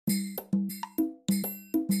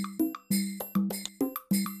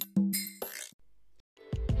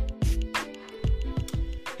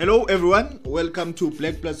Hello everyone, welcome to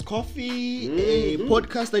Black Plus Coffee, a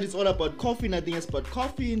podcast that is all about coffee, nothing else but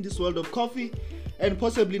coffee in this world of coffee, and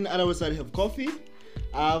possibly in other words that have coffee.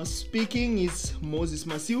 Speaking is Moses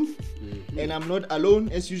Masiu, and I'm not alone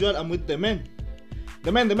as usual. I'm with the man.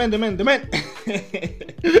 I'm with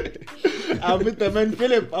the man,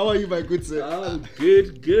 Philip. How are you, my good sir? Oh,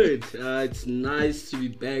 good. It's nice to be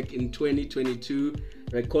back in 2022,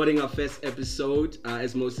 recording our first episode.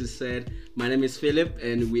 As Moses said, my name is Philip,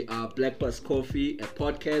 and we are Black Plus Coffee, a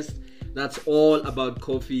podcast that's all about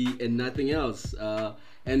coffee and nothing else.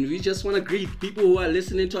 And we just want to greet people who are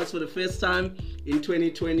listening to us for the first time in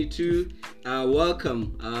 2022.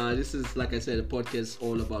 Welcome. This is, like I said, a podcast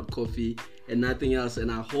all about coffee and nothing else.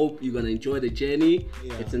 And I hope you're going to enjoy the journey.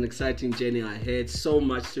 Yeah. It's an exciting journey ahead. So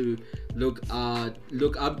much to look up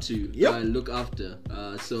to and look after.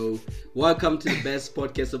 So welcome to the best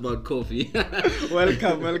podcast about coffee.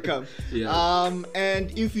 Welcome. Yeah.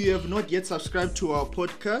 And if you have not yet subscribed to our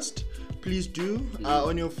podcast, please do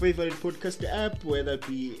on your favorite podcast app, whether it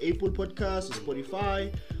be Apple Podcasts or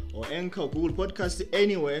Spotify or Anchor or Google Podcasts,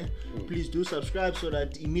 anywhere. Please do subscribe so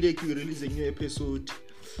that immediately we release a new episode,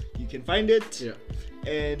 you can find it. Yeah.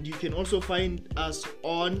 And you can also find us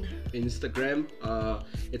on Instagram.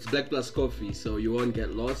 It's Black Plus Coffee, so you won't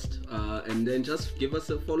get lost. And then just give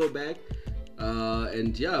us a follow back.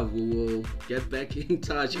 And yeah, we will get back in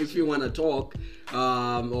touch if you want to talk,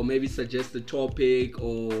 or maybe suggest a topic,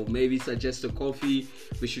 or maybe suggest a coffee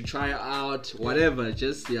we should try out, whatever.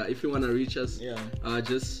 Just if you want to reach us, let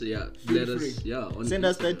us send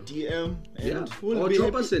us that DM, and or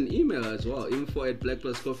drop us an email as well,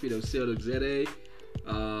 info@blackpluscoffee.co.za.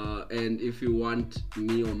 And if you want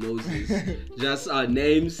me or Moses, just our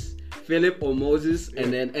names, Philip or Moses,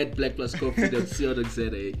 and then at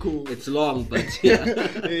blackpluscoffee.co.za. Cool. It's long, but yeah.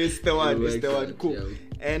 It's the one. Cool. Yeah.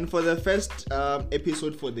 And for the first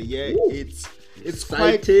episode for the year, it's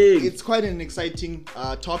quite an exciting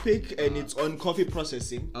topic, and it's on coffee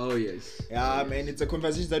processing. Oh yes. And it's a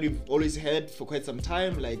conversation that we've always had for quite some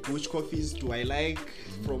time, like which coffees do I like,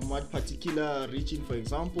 from what particular region, for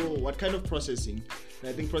example, what kind of processing. And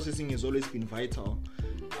I think processing has always been vital,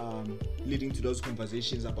 leading to those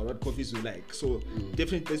conversations about what coffees we like. So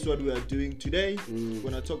definitely that's what we are doing today. We're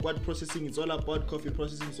going to talk what processing is all about, coffee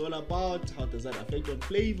processing is all about, how does that affect on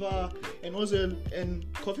flavor, and also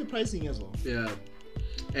and coffee pricing as well. Yeah.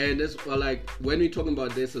 And as well, like when we're talking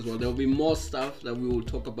about this as well, there will be more stuff that we will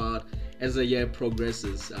talk about as the year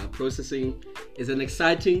progresses. Processing is an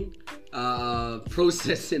exciting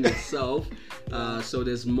process in itself. So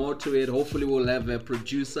there's more to it. Hopefully we'll have a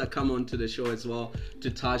producer come onto the show as well to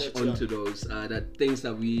touch onto those that things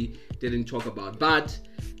that we didn't talk about. But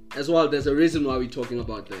as well, there's a reason why we're talking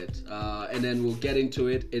about that. And then we'll get into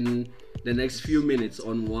it in the next few minutes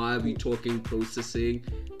on why we're talking processing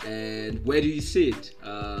and where do you see it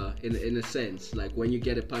in a sense. Like when you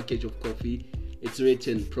get a package of coffee, it's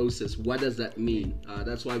written process. What does that mean?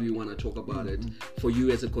 That's why we want to talk about it for you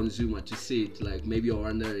as a consumer to see it. Like maybe you're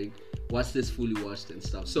wondering, what's this fully washed and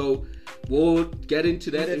stuff. So we'll get into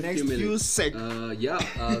that in a few minutes. So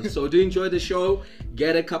do enjoy the show.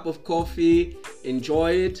 Get a cup of coffee.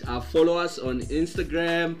 Enjoy it. Follow us on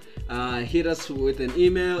Instagram. Hit us with an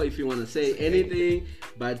email if you want to say anything.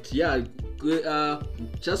 But yeah, good.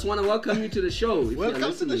 Just want to welcome you to the show.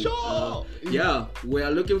 Welcome to the show. We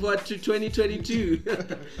are looking forward to 2022.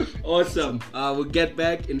 Awesome. We'll get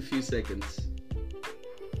back in a few seconds.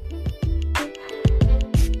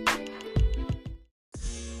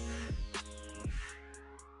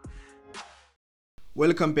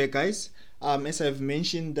 Welcome back, guys. As I've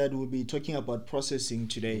mentioned that we'll be talking about processing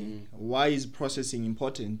today. Why is processing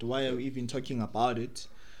important? Why are we even talking about it?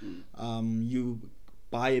 You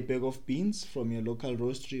buy a bag of beans from your local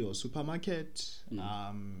roastery or supermarket,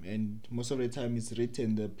 and most of the time it's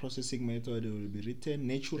written, the processing method will be written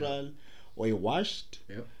natural or washed,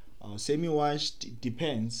 semi-washed. It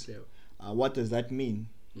depends. What does that mean?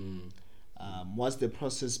 What's the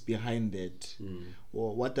process behind that?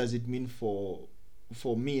 Or what does it mean for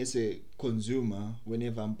me as a consumer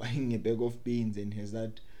whenever I'm buying a bag of beans and has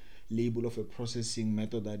that label of a processing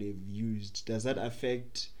method that they've used? Does that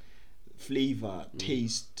affect flavor,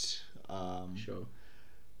 taste? Sure.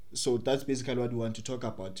 So that's basically what we want to talk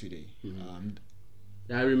about today.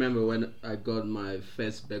 I remember when I got my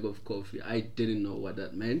first bag of coffee, I didn't know what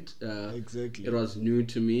that meant. Exactly. It was new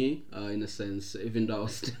to me, in a sense, even though I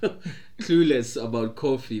was still clueless about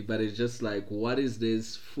coffee. But it's just like, what is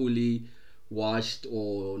this fully washed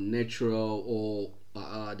or natural or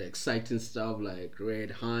the exciting stuff like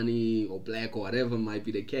red honey or black or whatever might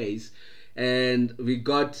be the case? And we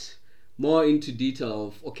got more into detail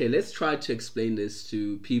of, okay, let's try to explain this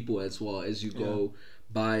to people as well. As you go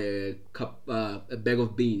buy a bag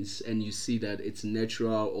of beans and you see that it's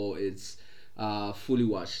natural or it's fully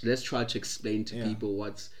washed, let's try to explain to people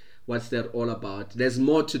what's that all about. There's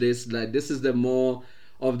more to this. Like, this is the more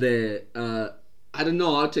of the I don't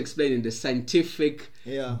know how to explain it, the scientific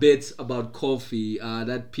bits about coffee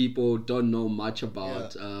that people don't know much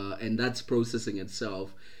about, and that's processing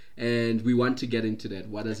itself. And we want to get into that.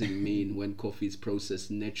 What does it mean when coffee is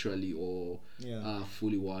processed naturally or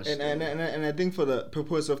fully washed? And I think for the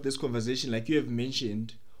purpose of this conversation, like you have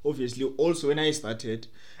mentioned, obviously, also when I started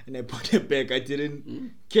and I bought a bag, I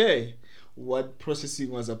didn't care what processing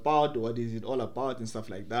was about, what is it all about, and stuff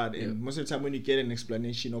like that. And most of the time, when you get an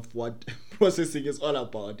explanation of what processing is all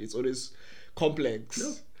about, it's always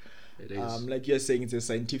complex. It is. Like you're saying, it's a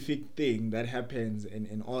scientific thing that happens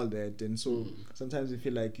and all that. And so sometimes you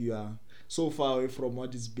feel like you are so far away from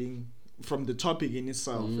what is being, from the topic in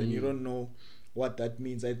itself, and you don't know what that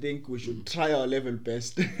means. I think we should try our level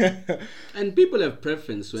best. And people have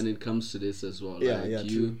preference when it comes to this as well.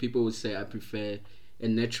 True. People would say, I prefer a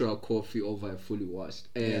natural coffee over a fully washed.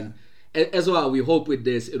 And as well, we hope with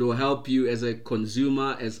this it will help you as a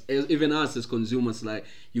consumer, as even us as consumers. Like,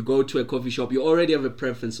 you go to a coffee shop, you already have a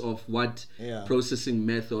preference of what processing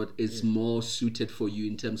method is more suited for you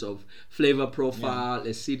in terms of flavor profile,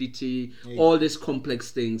 acidity, all these complex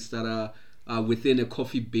things that are within a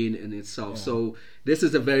coffee bean in itself. So this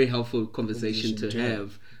is a very helpful conversation to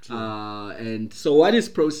have. And so what is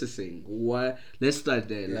processing? Let's start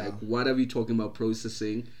there. Like, what are we talking about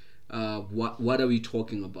processing? What are we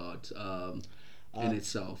talking about in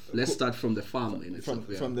itself? Let's start from the farm in itself.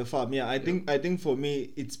 From the farm, I think for me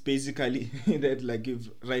it's basically that, like you've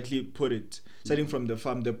rightly put it, starting from the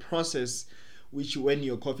farm, the process, which when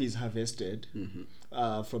your coffee is harvested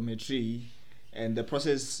from a tree, and the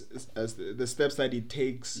process, as the steps that it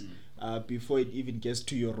takes before it even gets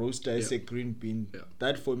to your roaster as a green bean,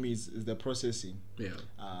 that for me is the processing.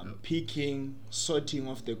 Picking, sorting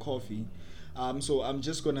of the coffee. So I'm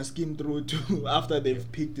just gonna skim through to after they've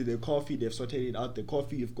picked the coffee, they've sorted it out. The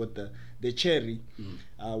coffee, you've got the cherry,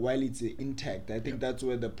 while it's intact. I think that's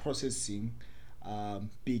where the processing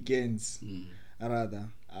begins, rather.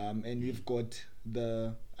 And we've got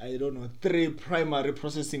the 3 primary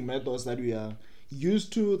processing methods that we are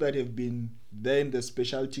used to, that have been there in the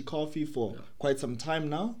specialty coffee for quite some time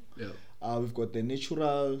now. We've got the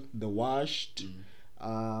natural, the washed,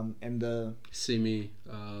 and the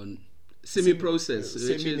semi-process,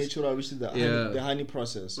 semi-natural, which is the honey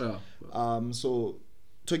process. So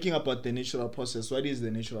talking about the natural process, what is the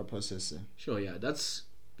natural process? Sure, that's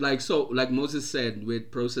like Moses said, with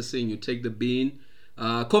processing, you take the bean.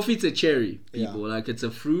 Coffee, it's a cherry, people. Like, it's a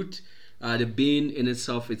fruit. The bean in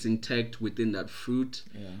itself, it's intact within that fruit.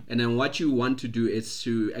 And then what you want to do is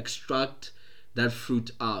to extract that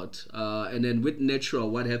fruit out. And then with natural,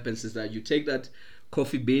 what happens is that you take that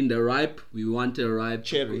coffee bean, the ripe, we want a ripe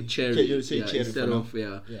cherry, cherry instead of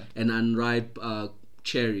an unripe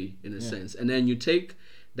cherry in a sense. And then you take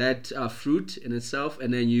that fruit in itself,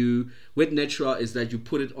 and then you, with natural, is that you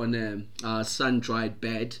put it on a sun-dried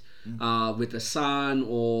bed with the sun,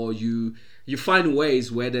 or you find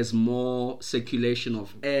ways where there's more circulation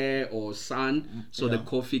of air or sun, so the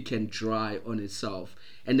coffee can dry on itself.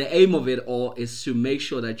 And the aim of it all is to make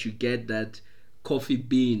sure that you get that coffee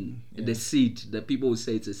bean, the seed, that people will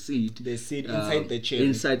say it's a seed, the seed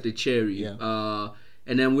inside the cherry.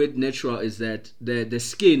 And then with natural is that the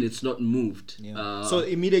skin, it's not moved. So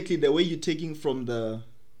immediately the way you're taking from the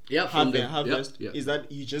harvest is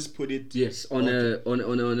that you just put it on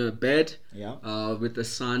a bed with the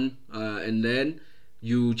sun, and then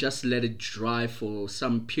you just let it dry for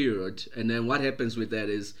some period. And then what happens with that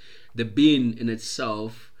is the bean in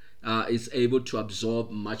itself is able to absorb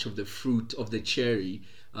much of the fruit of the cherry,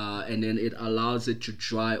 and then it allows it to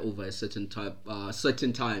dry over a certain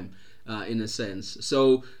time, in a sense.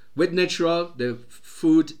 So with natural, the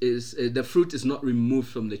fruit is not removed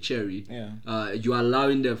from the cherry. You are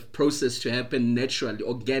allowing the process to happen naturally,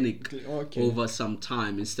 organically, over some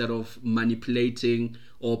time, instead of manipulating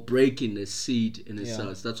or breaking the seed in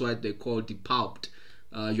itself. That's why they call depulped.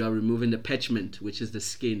 You are removing the parchment, which is the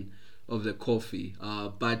skin of the coffee.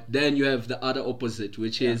 But then you have the other opposite,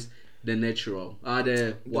 which is the natural,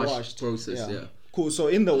 the washed process. Cool. So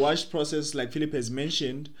in the washed process, like Philip has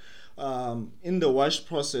mentioned, in the washed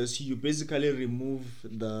process, you basically remove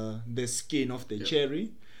the skin of the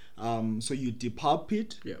cherry. So you depulp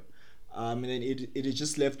it, and then it is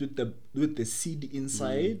just left with the seed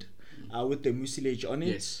inside, with the mucilage on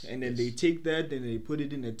it. And then they take that and they put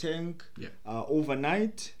it in a tank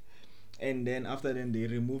overnight. and then after then they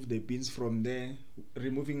remove the beans from there,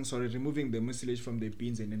 removing the mucilage from the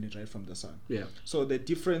beans, and then they dry it from the sun. Yeah. So the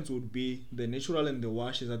difference would be the natural and the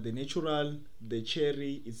wash is that the natural, the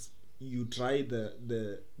cherry is, you dry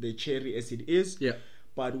the cherry as it is. Yeah.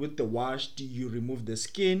 But with the washed, you remove the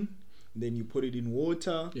skin, then you put it in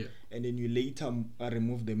water, Yeah. and then you later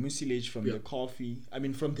remove the mucilage from Yeah. the coffee. I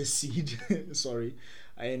mean, from the seed. Sorry,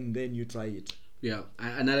 and then you dry it. Yeah.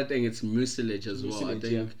 Another thing, it's mucilage as well. I Mucilage,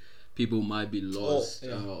 think yeah. people might be lost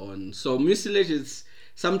yeah. on. So mucilage is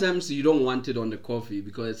sometimes you don't want it on the coffee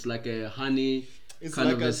because it's like a honey It's kind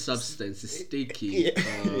like of a a substance. It's sticky. Yeah.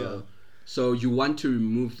 Yeah. So you want to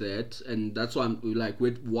remove that, and that's why I'm like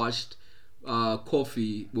with washed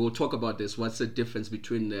coffee, we'll talk about this, what's the difference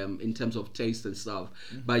between them in terms of taste and stuff.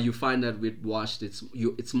 But you find that with washed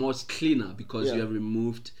it's more cleaner because Yeah. you have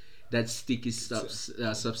removed that sticky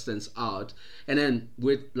substance out. And then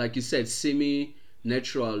with, like you said, semi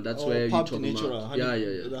natural, that's where you're pumped talking natural, about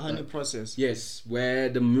honey, the honey process. yes, where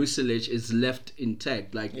the mucilage is left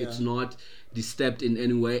intact, like it's Yeah. not disturbed in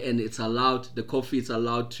any way, and it's allowed, the coffee is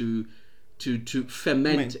allowed to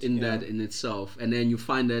ferment in yeah. that in itself. And then you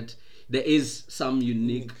find that there is some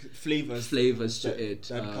unique flavors to that, it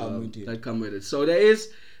that come with it. that come with it. So there is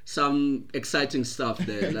some exciting stuff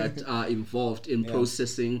there that are involved in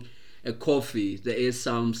processing a coffee. There is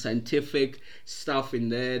some scientific stuff in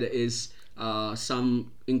there. There is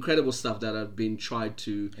some incredible stuff that have been tried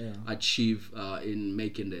to achieve in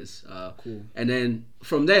making this. Cool. And then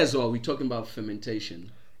from there as well, we're talking about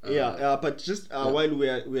fermentation. But just while we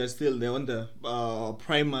are still there on the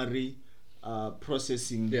primary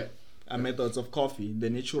processing methods of coffee, the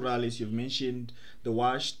natural, as you've mentioned, the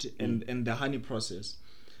washed and the honey process,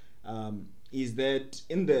 is that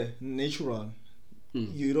in the natural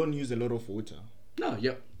you don't use a lot of water. No,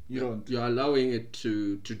 don't. You're allowing it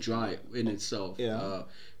to dry in itself. Yeah.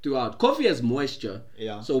 Throughout. Coffee has moisture.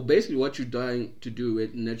 Yeah. So basically what you're trying to do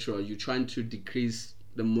with natural, you're trying to decrease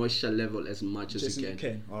the moisture level as much as you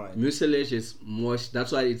can. All right. Mucilage is moist.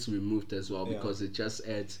 That's why it's removed as well, because it just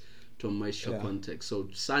adds to moisture Yeah. context. So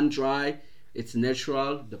sun dry, it's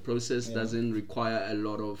natural. The process doesn't require a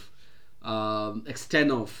lot of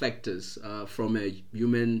external factors from a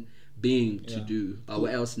human being to do.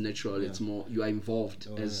 What else natural? It's more you are involved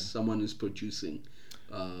as someone who's producing.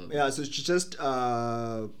 So just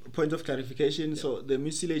point of clarification. So the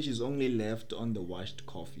mucilage is only left on the washed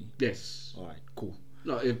coffee. Yes. All right. Cool.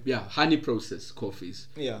 No, honey processed coffees.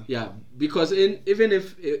 Yeah. Because even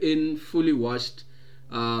if in fully washed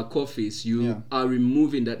coffees, you are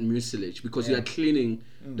removing that mucilage because you are cleaning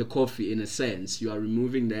the coffee in a sense. You are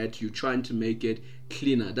removing that. You're trying to make it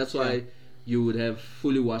cleaner. That's why you would have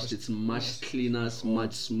fully washed. It's much cleaner,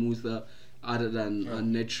 much smoother, other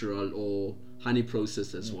than natural or honey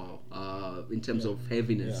processed as well. In terms of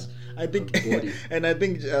heaviness, I think, of the body. and I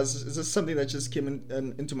think it's just something that just came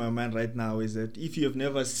into my mind right now is that if you have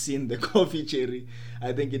never seen the coffee cherry,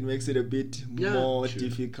 I think it makes it a bit more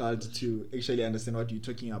difficult to actually understand what you're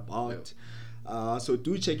talking about. So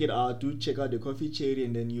do check it out. Do check out the coffee cherry,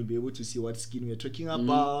 and then you'll be able to see what skin we're talking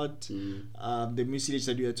about, the mucilage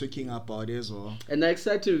that we are talking about as well. And the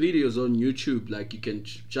exciting videos on YouTube, like you can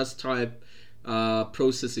just type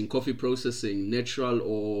coffee processing, natural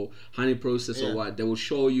or honey process or what, they will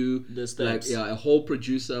show you the steps. Like a whole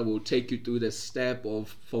producer will take you through the step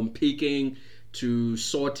of from picking to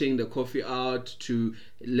sorting the coffee out to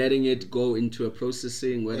letting it go into a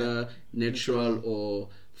processing, whether natural or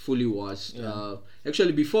fully washed.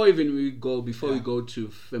 Actually, before we go to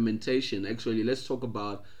fermentation, actually let's talk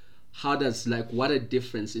about what a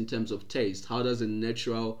difference in terms of taste. How does a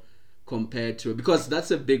natural compared to, because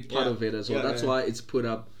that's a big part of it as well. That's why it's put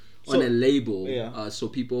up on a label, so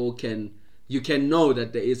people you can know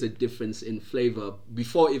that there is a difference in flavor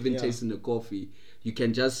before even tasting the coffee. You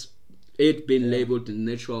can just it being labeled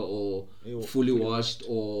natural or fully washed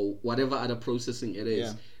or whatever other processing it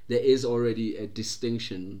is. There is already a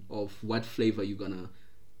distinction of what flavor you're gonna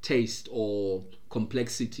taste or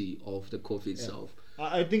complexity of the coffee itself.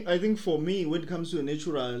 I think for me, when it comes to a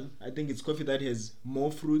natural, I think it's coffee that has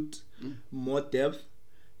more fruit, more depth,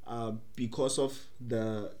 because of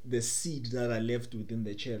the seed that are left within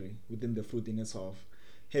the cherry, within the fruit in itself.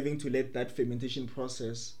 Having to let that fermentation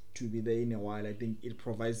process to be there in a while, I think it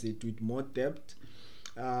provides it with more depth.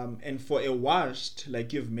 And for a washed,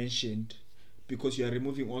 like you've mentioned, because you are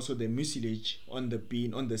removing also the mucilage on the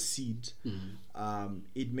bean, on the seed,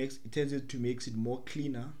 it tends to makes it more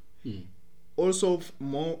cleaner. Also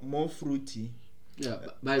more fruity.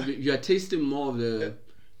 But you are tasting more of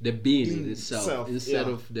the bean in In itself itself, instead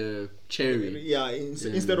yeah. of the cherry. Yeah,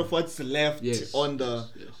 instead of what's left Yes, on the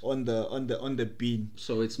yes. on the bean.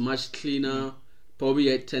 So it's much cleaner. Probably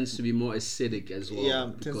it tends to be more acidic as well. Yeah,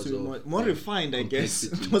 tends because to be of more the refined, I guess.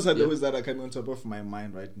 complexity. Those are Yeah. those that are coming on top of my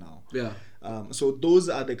mind right now. Yeah. So those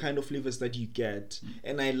are the kind of flavors that you get,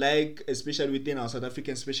 and I like, especially within our South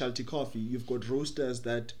African specialty coffee, you've got roasters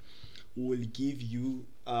that will give you.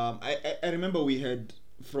 I remember we had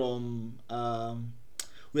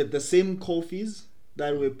we had the same coffees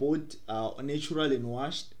that were both natural and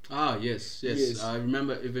washed. Ah, yes. Yes. I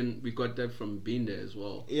remember even we got that from being there as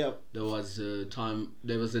well. Yeah. There was a time,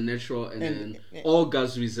 there was a natural and And- then all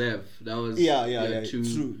gas reserve. That was Yeah.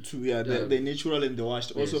 two. True. Yeah, the natural and the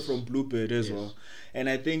washed, also Yes. from Bluebird as Yes. well. And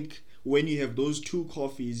I think when you have those two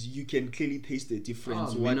coffees, you can clearly taste the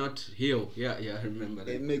difference. Why not Hill? Yeah, I remember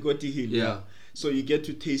that. Megoti Hill, yeah. Yeah. So you get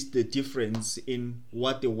to taste the difference in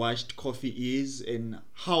what the washed coffee is, and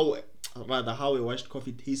how a washed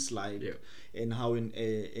coffee tastes like, Yeah. and how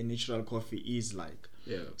a natural coffee is like.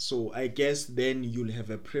 Yeah. So I guess then you'll have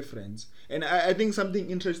a preference. And I think something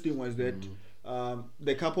interesting was that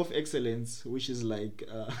the cup of excellence, which is like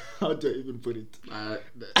how do I even put it?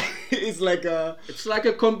 It's like a It's like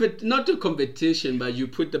a not a competition, but you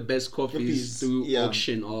put the best coffees Coffees, through yeah.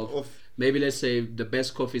 auction of maybe, let's say, the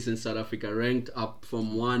best coffees in South Africa ranked up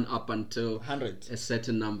from 1 up until 100. a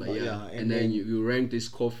certain number, But yeah. yeah, And, and then then- you rank these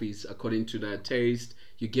coffees according to their taste.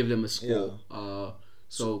 You give them a score.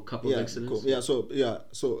 So cup of Yeah, excellence. cool.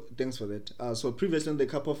 So thanks for that. So previously in the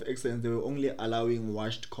cup of excellence, they were only allowing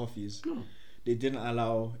washed coffees. Oh. They didn't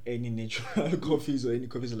allow any natural coffees or any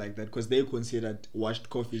coffees like that, because they considered washed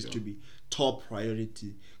coffees to be top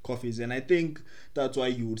priority coffees. And I think that's why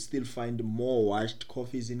you would still find more washed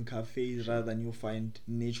coffees in cafes rather than you find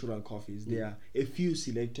natural coffees. There are a few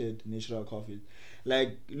selected natural coffees.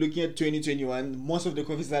 Like looking at 2021, most of the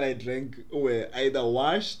coffees that I drank were either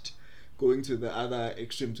washed, going to the other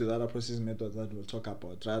extreme, to the other process methods that we'll talk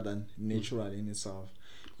about, rather than natural in itself,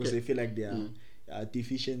 because I feel like there are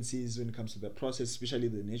deficiencies when it comes to the process, especially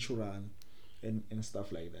the natural and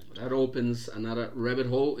stuff like that. That opens another rabbit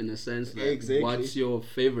hole in a sense. That Exactly. What's your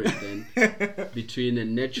favorite then between a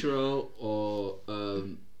natural or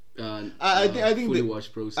I think fully the-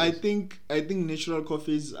 washed process? I think natural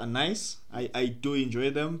coffees are nice. I do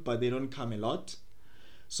enjoy them, but they don't come a lot.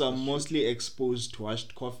 So I'm mostly exposed to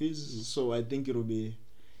washed coffees. So I think it'll be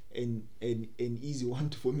an easy one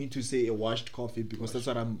for me to say a washed coffee, because that's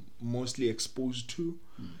what I'm mostly exposed to.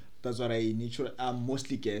 That's what I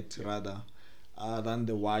mostly get rather than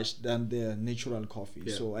the natural coffee.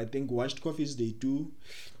 Yeah. So I think washed coffees,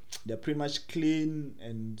 they're pretty much clean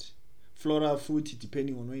and floral fruity,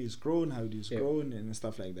 depending on where it's grown, how it is grown, and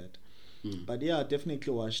stuff like that. But yeah,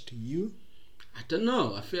 definitely washed. You? I don't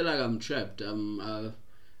know. I feel like I'm trapped.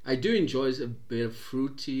 I do enjoy a bit of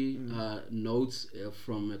fruity notes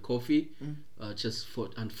from coffee.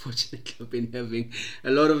 Unfortunately, I've been having a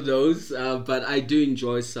lot of those. But I do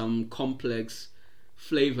enjoy some complex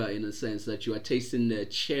flavor, in a sense that you are tasting the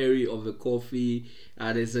cherry of the coffee.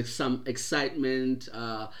 There's some excitement,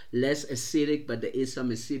 less acidic, but there is some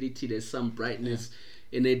acidity. There's some brightness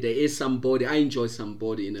in it. There is some body. I enjoy some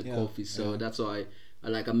body in a coffee, so that's why.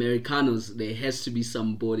 Like Americanos, there has to be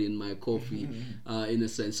some body in my coffee, in a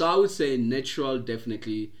sense. So I would say natural,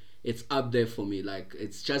 definitely, it's up there for me. Like,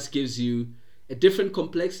 it just gives you a different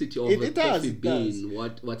complexity of a coffee bean.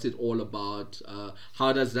 What's it all about?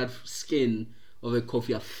 How does that skin of a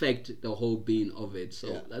coffee affect the whole bean of it?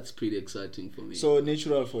 So that's pretty exciting for me. So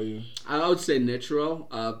natural for you. I would say natural,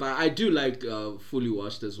 but I do like fully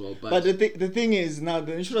washed as well. But the thing is, now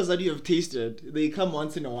the naturals that you have tasted, they come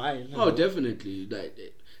once in a while. Oh, definitely.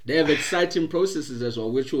 They have exciting processes as well,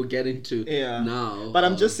 which we'll get into now. But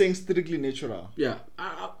I'm just saying strictly natural. Yeah,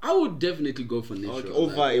 I would definitely go for natural. Okay,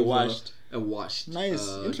 over a washed. A washed. Nice,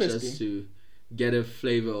 interesting. Just to get a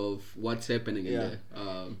flavor of what's happening in there.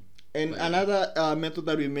 And another method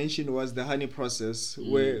that we mentioned was the honey process,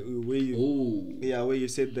 where you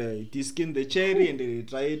said they deskin the cherry and they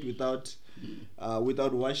dry it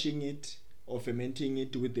without washing it or fermenting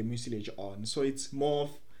it with the mucilage on. So it's more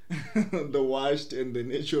of the washed and the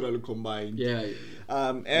natural combined.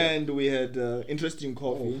 And we had interesting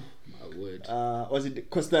coffee. My word. Was it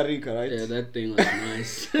Costa Rica, right? Yeah, that thing was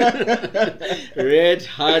nice. Red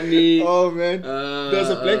honey. Oh man, there's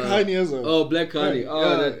a black honey as well. Oh, black honey.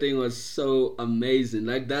 That thing was so amazing.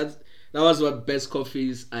 Like that was what best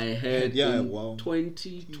coffees I had in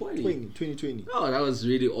 2020. 2020. Oh, that was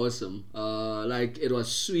really awesome. Like, it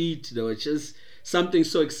was sweet. There was just something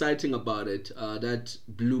so exciting about it that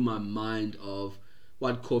blew my mind of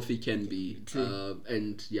what coffee can be.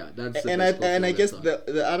 And yeah, that's the And best coffee I all guess the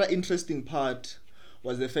time. the other interesting part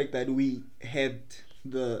was the fact that we had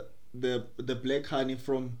the black honey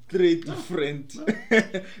from three different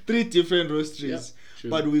roasteries, Yeah, true.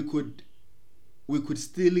 but we could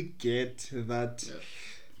still get that. Yeah.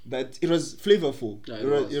 That it was flavorful. Yeah,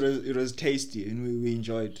 It was tasty, and we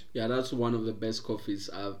enjoyed. Yeah, that's one of the best coffees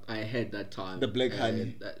I had that time. The black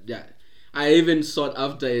honey. Yeah, I even sought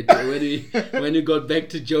after it when we got back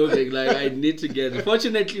to Jovic. Like, I need to get it.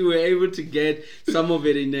 Fortunately, we were able to get some of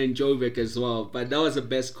it in Jovic as well. But that was the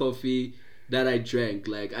best coffee that I drank.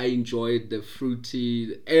 Like, I enjoyed the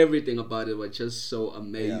fruity, everything about it was just so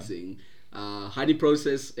amazing. Honey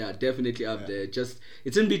process, yeah, definitely up there. Just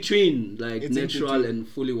it's in between, like It's in natural between. and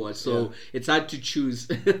fully washed. So it's hard to choose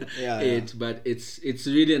Yeah. but it's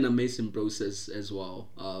really an amazing process as well.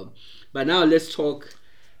 But now let's talk.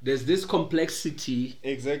 There's this complexity.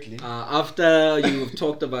 Exactly. After you've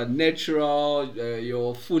talked about natural,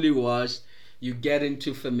 you're fully washed, you get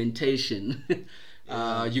into fermentation.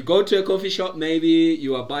 You go to a coffee shop, maybe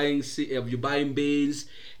you're buying beans,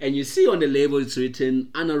 and you see on the label it's written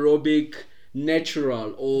anaerobic,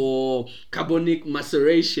 natural, or carbonic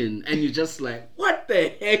maceration, and you're just like, what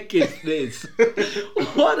the heck is this?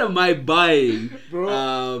 What am I buying? Bro.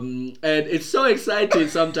 And it's so exciting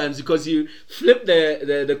sometimes because you flip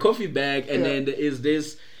the coffee bag, and then there is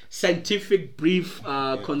this scientific, brief,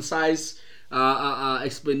 concise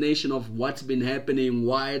explanation of what's been happening,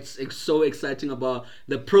 why it's so exciting about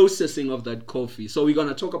the processing of that coffee. So we're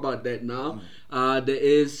gonna talk about that now. There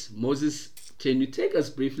is Moses. Can you take us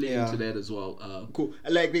briefly into that as well? Cool.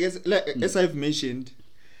 As I've mentioned,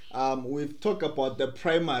 we've talked about the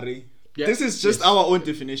primary. Yeah. This is just our own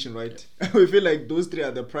definition, right? We feel like those three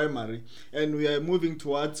are the primary, and we are moving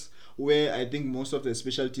towards where I think most of the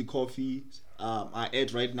specialty coffees are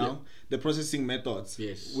at right now. The processing methods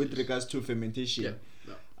with regards to fermentation.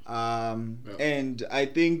 And I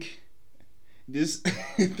think these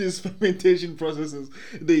fermentation processes,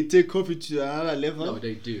 they take coffee to another level. No,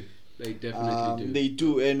 they do. They definitely do. They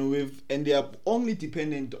do, and they are only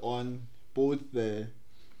dependent on both the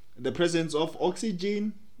presence of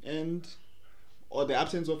oxygen or the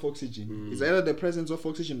absence of oxygen. It's either the presence of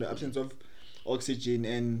oxygen, the absence of oxygen,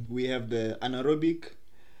 and we have the anaerobic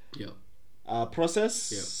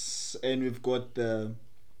process, and we've got the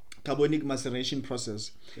carbonic maceration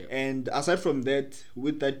process. And aside from that,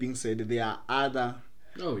 with that being said, there are other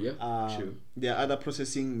true. There are other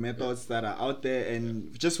processing methods that are out there,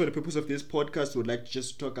 and just for the purpose of this podcast, we'd like to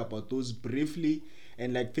just talk about those briefly.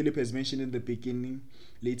 And like Philip has mentioned in the beginning,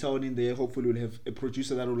 later on in there, hopefully we'll have a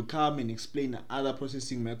producer that will come and explain other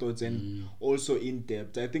processing methods and also in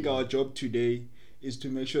depth. I think our job today is to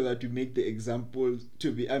make sure that we make the examples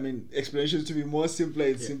explanations to be more simpler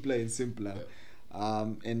and simpler and simpler.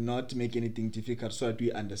 And not make anything difficult so that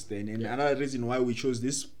we understand. And another reason why we chose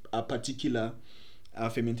this particular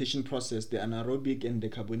fermentation process, the anaerobic and the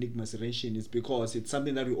carbonic maceration, is because it's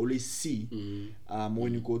something that we always see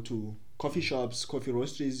when you go to coffee shops, coffee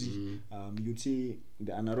roasteries. You see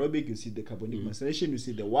the anaerobic, you see the carbonic maceration, you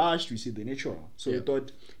see the washed, you see the natural. So we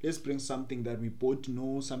thought, let's bring something that we both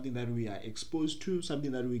know, something that we are exposed to,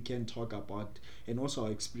 something that we can talk about, and also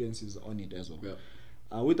our experiences on it as well.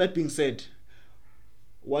 With that being said,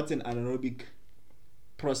 what's an anaerobic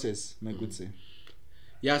process, my good sir?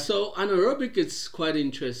 Yeah, so anaerobic, it's quite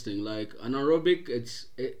interesting. Like anaerobic,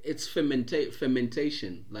 it's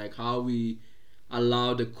fermentation, like how we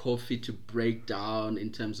allow the coffee to break down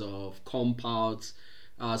in terms of compounds.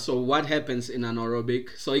 So what happens in anaerobic?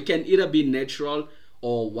 So it can either be natural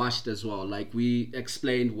or washed as well. Like we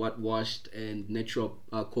explained what washed and natural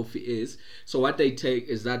coffee is. So what they take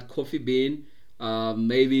is that coffee bean.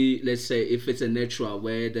 Maybe let's say if it's a natural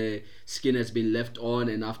where the skin has been left on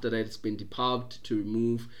and after that it's been depulped to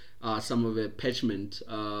remove some of the parchment,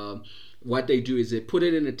 what they do is they put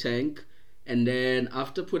it in a tank, and then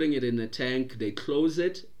after putting it in the tank they close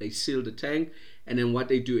it, they seal the tank, and then what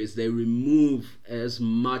they do is they remove as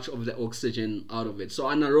much of the oxygen out of it. So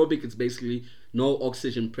anaerobic is basically no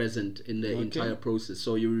oxygen present in the entire process,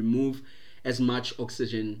 so you remove as much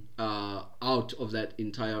oxygen out of that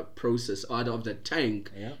entire process, out of the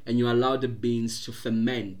tank, and you allow the beans to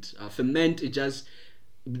ferment. Ferment, it just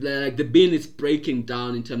like the bean is breaking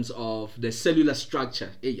down in terms of the cellular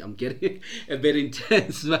structure. Hey, I'm getting a bit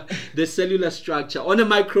intense, but the cellular structure on a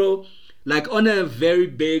micro, like on a very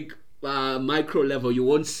big micro level, you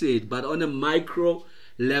won't see it, but on a micro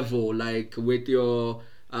level, like with your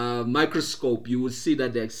microscope, you will see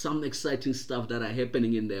that there's some exciting stuff that are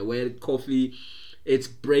happening in there where coffee it's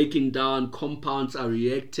breaking down, compounds are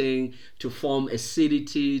reacting to form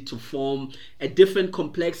acidity, to form a different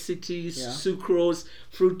complexities, sucrose,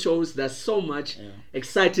 fructose. There's so much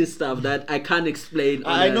exciting stuff that I can't explain.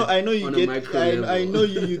 I know you on get a micro level. I know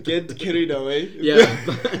you get carried away. Yeah,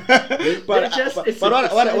 but what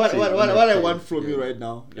I want from you Yeah. right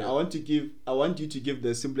now, Yeah. I want you to give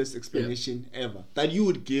the simplest explanation ever that you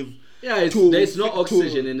would give. Yeah, there's no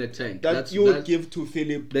oxygen in the tank. That you would give to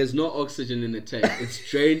Philip. There's no oxygen in the tank. It's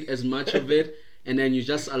drained as much of it, and then you're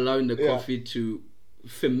just allowing the coffee to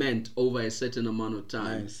ferment over a certain amount of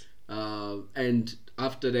time. Nice. And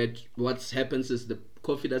after that, what happens is the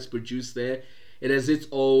coffee that's produced there, it has its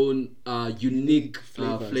own unique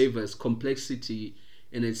flavors, complexity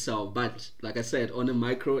in itself. But like I said, on a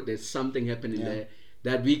micro, there's something happening there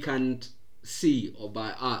that we can't see or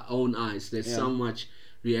by our own eyes. There's so much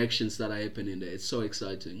reactions that are happening there. It's so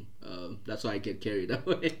exciting. That's why I get carried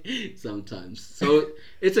away sometimes. So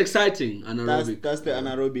it's exciting. Anaerobic. That's the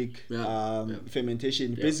anaerobic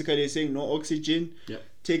fermentation. Basically, you're saying no oxygen.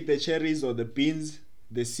 Take the cherries or the beans,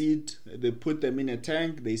 the seed, they put them in a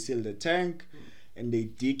tank, they seal the tank, and they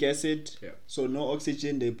degas it. So no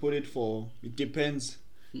oxygen, they put it for, it depends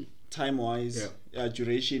time-wise,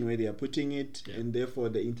 duration where they are putting it, and therefore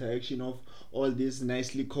the interaction of all these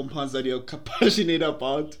nicely compounds that you're passionate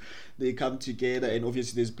about, they come together, and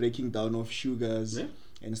obviously there's breaking down of sugars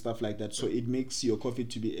and stuff like that. So it makes your coffee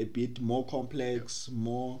to be a bit more complex,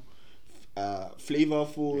 more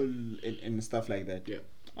flavorful, and stuff like that.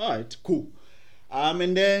 All right, cool.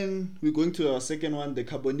 And then we're going to our second one, the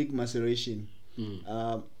carbonic maceration.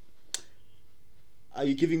 Are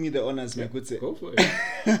you giving me the honors, my good sir? Go for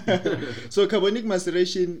it. So carbonic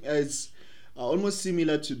maceration is almost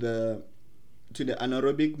similar to the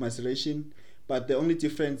anaerobic maceration, but the only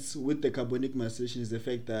difference with the carbonic maceration is the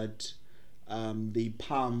fact that they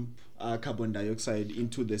pump carbon dioxide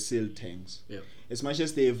into the sealed tanks. As much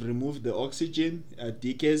as they have removed the oxygen,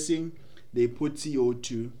 degassing, they put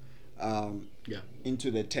CO2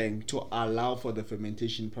 into the tank to allow for the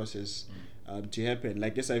fermentation process to happen.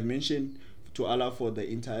 Like as I've mentioned, to allow for the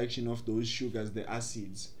interaction of those sugars, the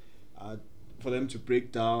acids, for them to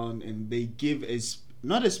break down, and they give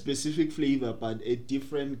not a specific flavor, but a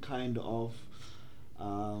different kind of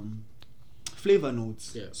flavor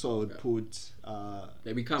notes. So I would put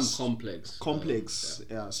they become complex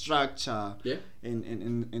structure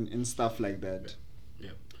and stuff like that.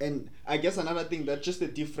 And I guess another thing, that's just the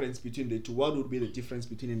difference between the two. What would be the difference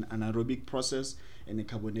between an anaerobic process and a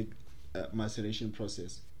carbonic maceration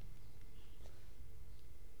process?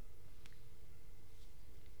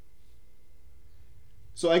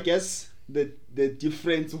 So I guess the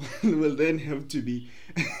difference will then have to be,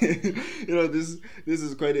 this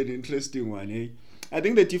is quite an interesting one. Eh? I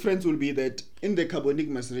think the difference will be that in the carbonic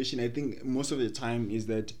maceration, I think most of the time is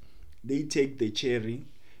that they take the cherry,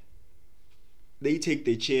 and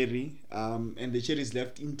the cherry is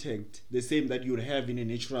left intact, the same that you would have in a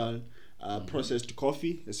natural processed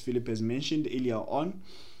coffee, as Philip has mentioned earlier on.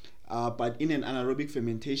 But in an anaerobic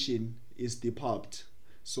fermentation, it's depulped.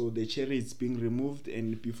 So the cherry is being removed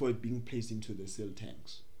and before it being placed into the seal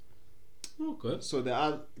tanks. Okay. So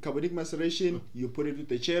the carbonic maceration, you put it with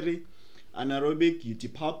the cherry. Anaerobic, you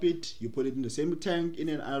depulp it, you put it in the same tank. In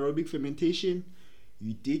an anaerobic fermentation,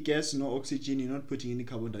 you degas, no oxygen, you're not putting any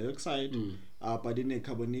carbon dioxide. But in a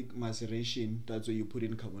carbonic maceration, that's where you put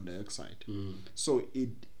in carbon dioxide. So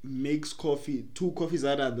it makes two coffees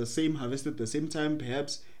that are the same, harvested at the same time,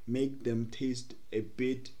 perhaps make them taste a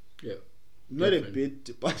bit not different. A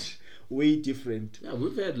bit, but way different. Yeah,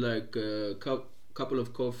 we've had like a couple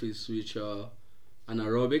of coffees which are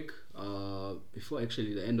anaerobic. Before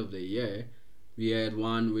actually the end of the year, we had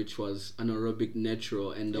one which was anaerobic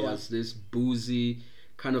natural, and there was this boozy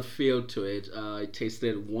kind of feel to it. It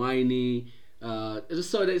tasted winey.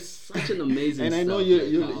 So there's such an amazing. And I know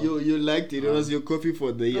you liked it. It was your coffee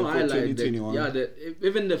for the year for 2021.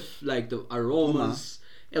 Even the aromas.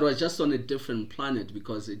 It was just on a different planet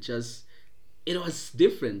because it was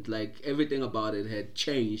different. Like everything about it had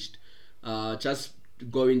changed. Just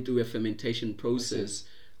going through a fermentation process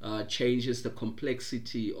changes the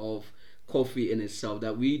complexity of coffee in itself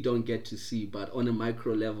that we don't get to see. But on a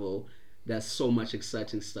micro level, there's so much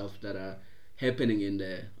exciting stuff that are happening in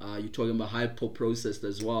there. You're talking about hyper processed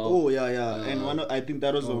as well. Oh yeah. And I think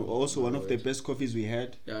that was also one of the best coffees we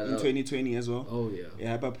had in 2020 as well. Oh yeah. A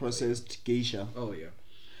hyper processed geisha. Oh yeah.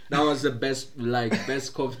 That was the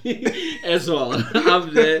best coffee as well.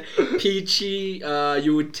 Up there, peachy.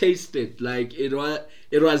 You would taste it like it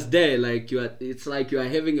was there. Like it's like you are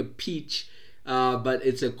having a peach but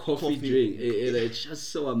it's a coffee drink. It's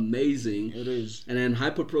just so amazing. It is. And then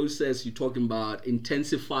hyper-process, you're talking about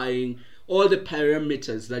intensifying all the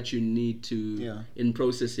parameters that you need to in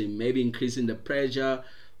processing, maybe increasing the pressure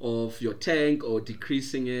of your tank or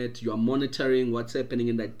decreasing it. You are monitoring what's happening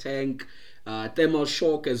in that tank. Thermal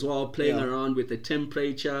shock as well, playing around with the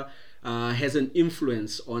temperature has an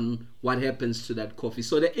influence on what happens to that coffee.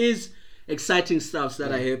 So there is exciting stuff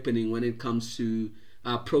that are happening when it comes to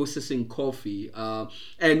processing coffee,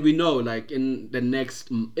 and we know, like, in the next,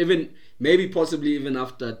 even maybe possibly even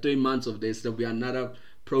after 3 months of this, there'll be another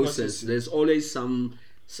process. There's always some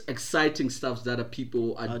exciting stuff that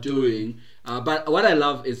people are doing. But what I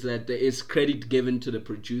love is that there is credit given to the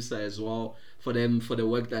producer as well for the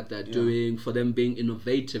work that they're doing, for them being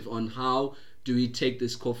innovative on how do we take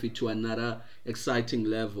this coffee to another exciting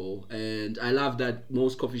level. And I love that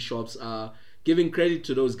most coffee shops are giving credit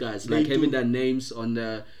to those guys, like having their names on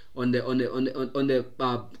the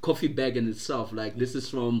coffee bag in itself. Like, this is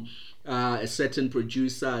from a certain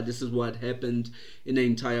producer. This is what happened in the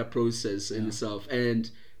entire process in itself.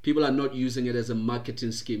 And people are not using it as a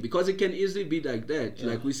marketing scheme, because it can easily be like that.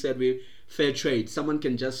 Like we said, we fair trade. Someone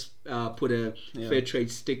can just put a fair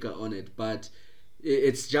trade sticker on it, but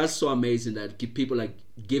it's just so amazing that people are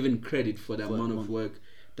given credit for the amount of work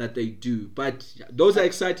that they do. But those are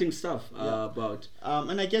exciting stuff about.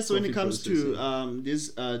 And I guess when it comes to this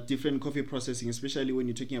different coffee processing, especially when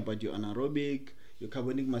you're talking about your anaerobic, your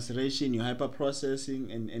carbonic maceration, your hyper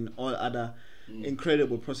processing, and all other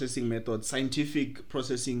incredible processing methods, scientific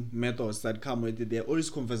processing methods that come with it, there always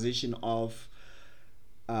conversation of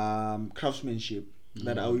craftsmanship.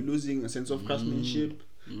 That are we losing a sense of craftsmanship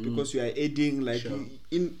because you are adding, like,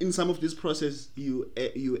 in some of this process you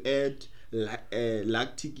add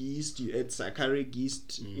lactic yeast, you add saccharinic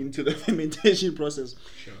yeast into the fermentation process.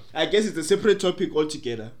 I guess it's a separate topic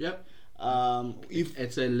altogether. If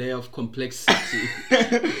it's a layer of complexity.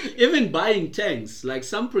 Even buying tanks, like,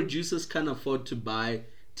 some producers can't afford to buy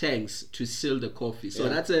tanks to seal the coffee. So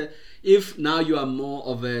that's if now you are more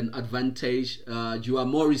of an advantage, you are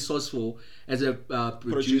more resourceful as a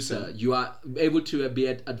producer. You are able to be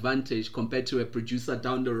at advantage compared to a producer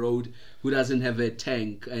down the road who doesn't have a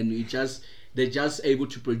tank, and they're just able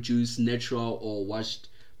to produce natural or washed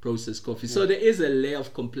processed coffee. So there is a layer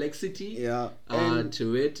of complexity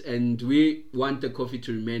to it, and we want the coffee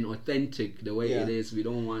to remain authentic the way it is. We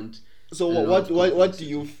don't want. So what do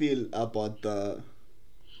you feel about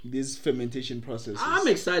these fermentation processes? I'm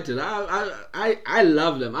excited. I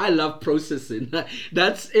love them. I love processing.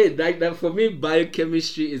 That's it. Like, that for me,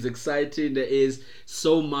 biochemistry is exciting. There is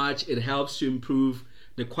so much. It helps to improve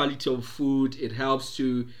the quality of food. It helps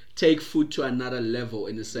to take food to another level,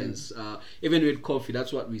 in a sense. Even with coffee,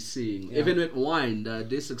 that's what we're seeing. Even with wine,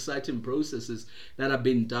 these exciting processes that have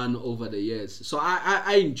been done over the years. So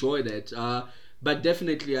I enjoy that. But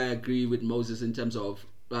definitely I agree with Moses in terms of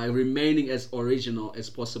remaining as original as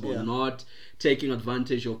possible, not taking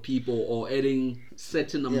advantage of people or adding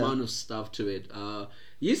certain amount of stuff to it.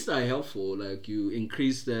 Yeast are helpful, like, you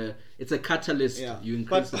increase it's a catalyst. You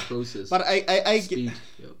increase the process. But I speed.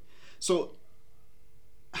 So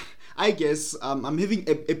I guess I'm having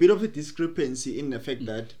a bit of a discrepancy in the fact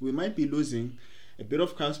that we might be losing a bit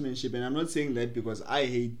of craftsmanship, and I'm not saying that because I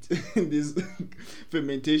hate these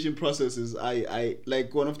fermentation processes. I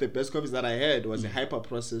like, one of the best coffees that I had was a hyper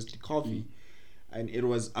processed coffee, and it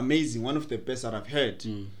was amazing, one of the best that I've had.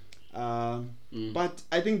 But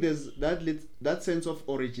I think there's that sense of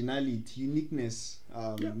originality, uniqueness,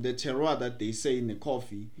 the terroir that they say in the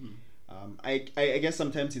coffee. I guess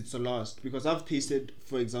sometimes it's lost, because I've tasted,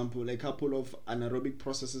 for example, a couple of anaerobic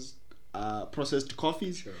processed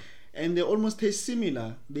coffees, and they almost taste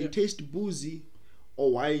similar. They taste boozy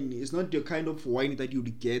or winey. It's not the kind of wine that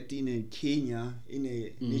you'd get in a Kenya, in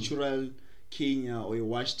a natural Kenya or a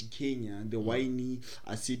washed Kenya. The winey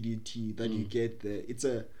acidity that you get there, it's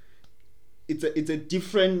a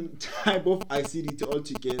different type of acidity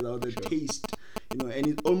altogether. The taste, and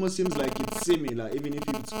it almost seems like it's similar, even if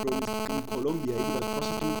it's produced in Colombia, if it was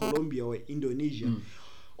processed in Colombia or Indonesia.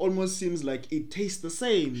 Almost seems like it tastes the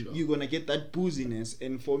same. You're gonna get that booziness,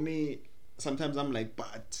 and for me, sometimes I'm like,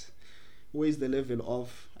 but where's the level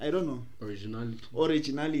of, I don't know,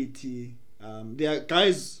 originality? There are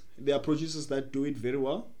guys, there are producers that do it very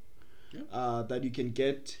well. That you can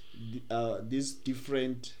get these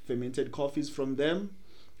different fermented coffees from them,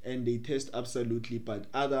 and they taste absolutely. But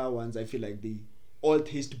other ones, I feel like they all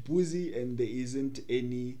taste boozy, and there isn't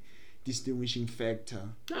any distinguishing factor.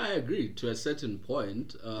 I agree to a certain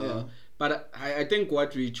point, but I think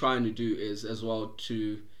what we're trying to do is as well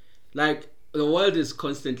to, like, the world is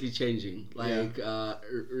constantly changing, like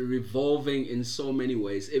revolving in so many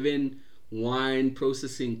ways. Even wine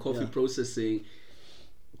processing, coffee processing.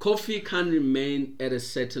 Coffee can't remain at a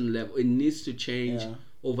certain level. It needs to change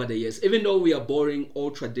over the years. Even though we are borrowing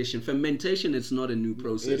old tradition, fermentation is not a new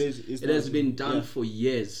process. It has been done for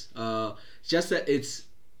years. Just that it's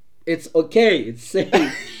okay. It's safe.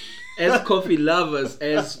 As coffee lovers,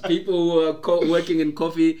 as people who are working in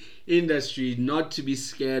coffee industry, not to be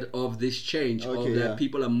scared of this change, of that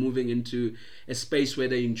people are moving into a space where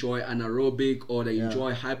they enjoy anaerobic or they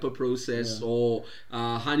enjoy hyper process or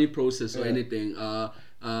honey process or anything.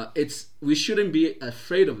 We shouldn't be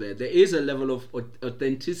afraid of that. There is a level of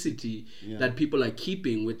authenticity that people are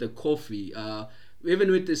keeping with the coffee. Even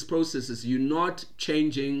with these processes, you're not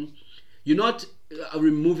changing, you're not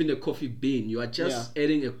removing the coffee bean. You are just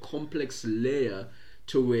adding a complex layer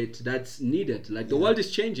to it that's needed. Like the world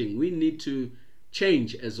is changing. We need to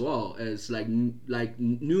change as well, as like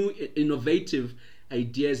new innovative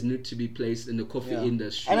ideas need to be placed in the coffee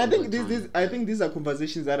industry. And I think these are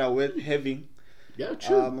conversations that are worth having. Yeah,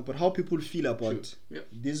 true. About how people feel about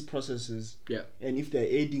these processes, and if they're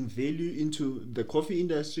adding value into the coffee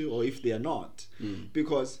industry or if they are not,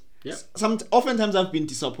 because oftentimes I've been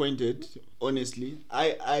disappointed. Honestly,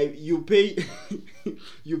 you pay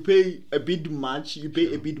you pay a bit much, you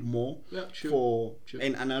pay a bit more for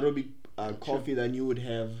an anaerobic coffee than you would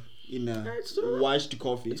have in a washed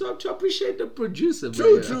coffee. It's up to appreciate the producer.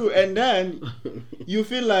 True, and then you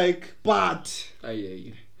feel like, but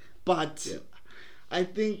I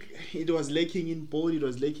think it was lacking in bold, it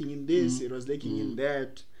was lacking in this, it was lacking in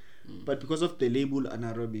that. But because of the label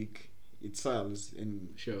anaerobic, it sells, and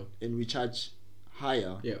we charge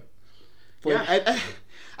higher.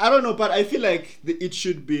 I don't know, but I feel like it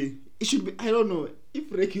should be, I don't know if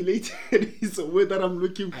regulated is a word that I'm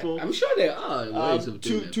looking for. I'm sure there are ways of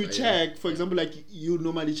doing to check, for example, like you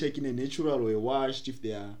normally check in a natural or a washed if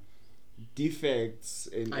there are defects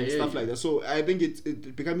and stuff like that. So I think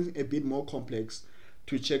it becomes a bit more complex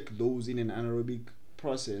to check those in an anaerobic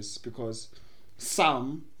process, because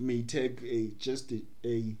some may take just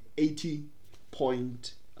a 80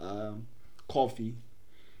 point coffee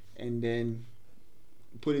and then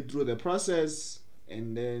put it through the process,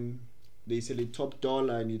 and then they sell it top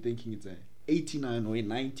dollar and you're thinking it's a 89 or a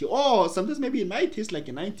 90, or sometimes maybe it might taste like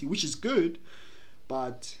a 90, which is good,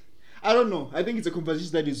 but I don't know. I think it's a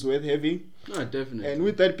conversation that is worth having. Definitely. And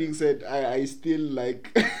with that being said, I still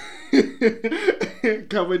like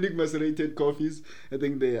carbonated macerated coffees. I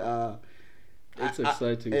think they are. It's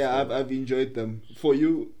exciting. I've enjoyed them. For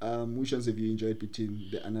you, which ones have you enjoyed between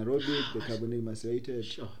the anaerobic, the carbonated macerated?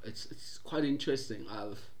 Sure, it's quite interesting.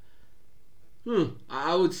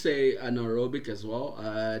 I would say anaerobic as well.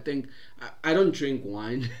 I think I don't drink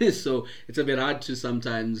wine, so it's a bit hard to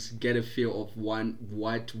sometimes get a feel of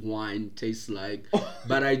what wine tastes like.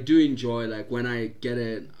 But I do enjoy, like, when I get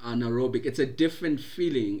an anaerobic, it's a different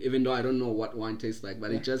feeling, even though I don't know what wine tastes like.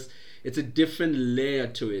 But it's a different layer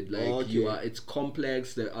to it. Like it's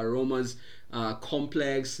complex. The aromas are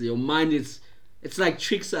complex. Your mind it's like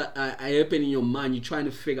tricks are happening in your mind. You're trying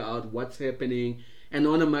to figure out what's happening. And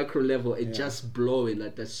on a micro level, it just blowing.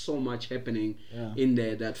 Like, there's so much happening in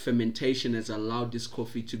there that fermentation has allowed this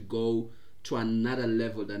coffee to go to another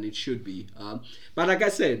level than it should be. But like I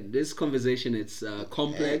said, this conversation, it's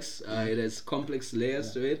complex. It has complex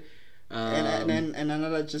layers to it. And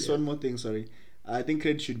another, one more thing, sorry. I think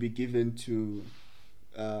credit should be given to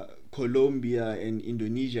Colombia and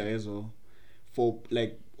Indonesia as well for,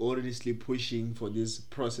 like, honestly pushing for these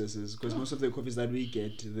processes, because most of the coffees that we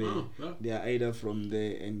get, they are either from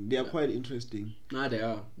there, and they are quite interesting. They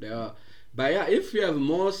are. But if you have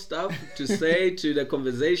more stuff to say to the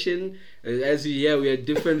conversation, as you hear, we have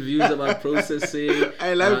different views about processing.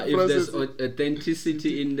 I like if processing. There's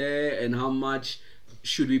authenticity in there, and how much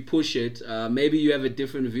should we push it. Maybe you have a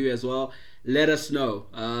different view as well. Let us know.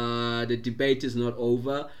 The debate is not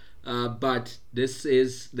over. But this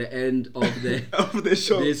is the end of the of the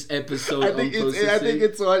show. This episode. I think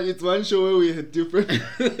it's one show where we had different.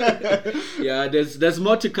 There's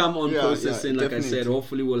more to come on processing. Like definitely. I said,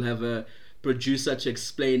 hopefully we'll have a producer to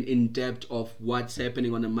explain in depth of what's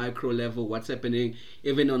happening on a micro level, what's happening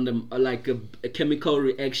even on the a chemical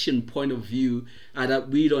reaction point of view that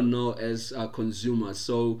we don't know as consumers.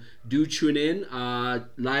 So do tune in,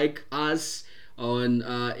 like us on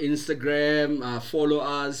Instagram, follow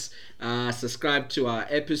us, subscribe to our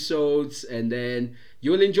episodes, and then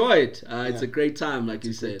you'll enjoy it. It's a great time, like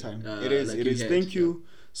you said. It is. Thank you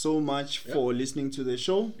so much for listening to the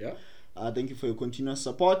show. Thank you for your continuous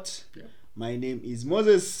support. My name is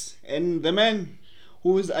Moses, and the man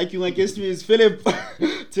who is arguing against me is Philip.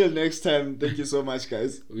 Till next time, thank you so much,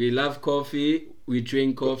 guys. We love coffee. We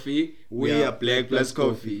drink coffee. We are Black Plus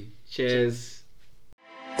Coffee. Cheers.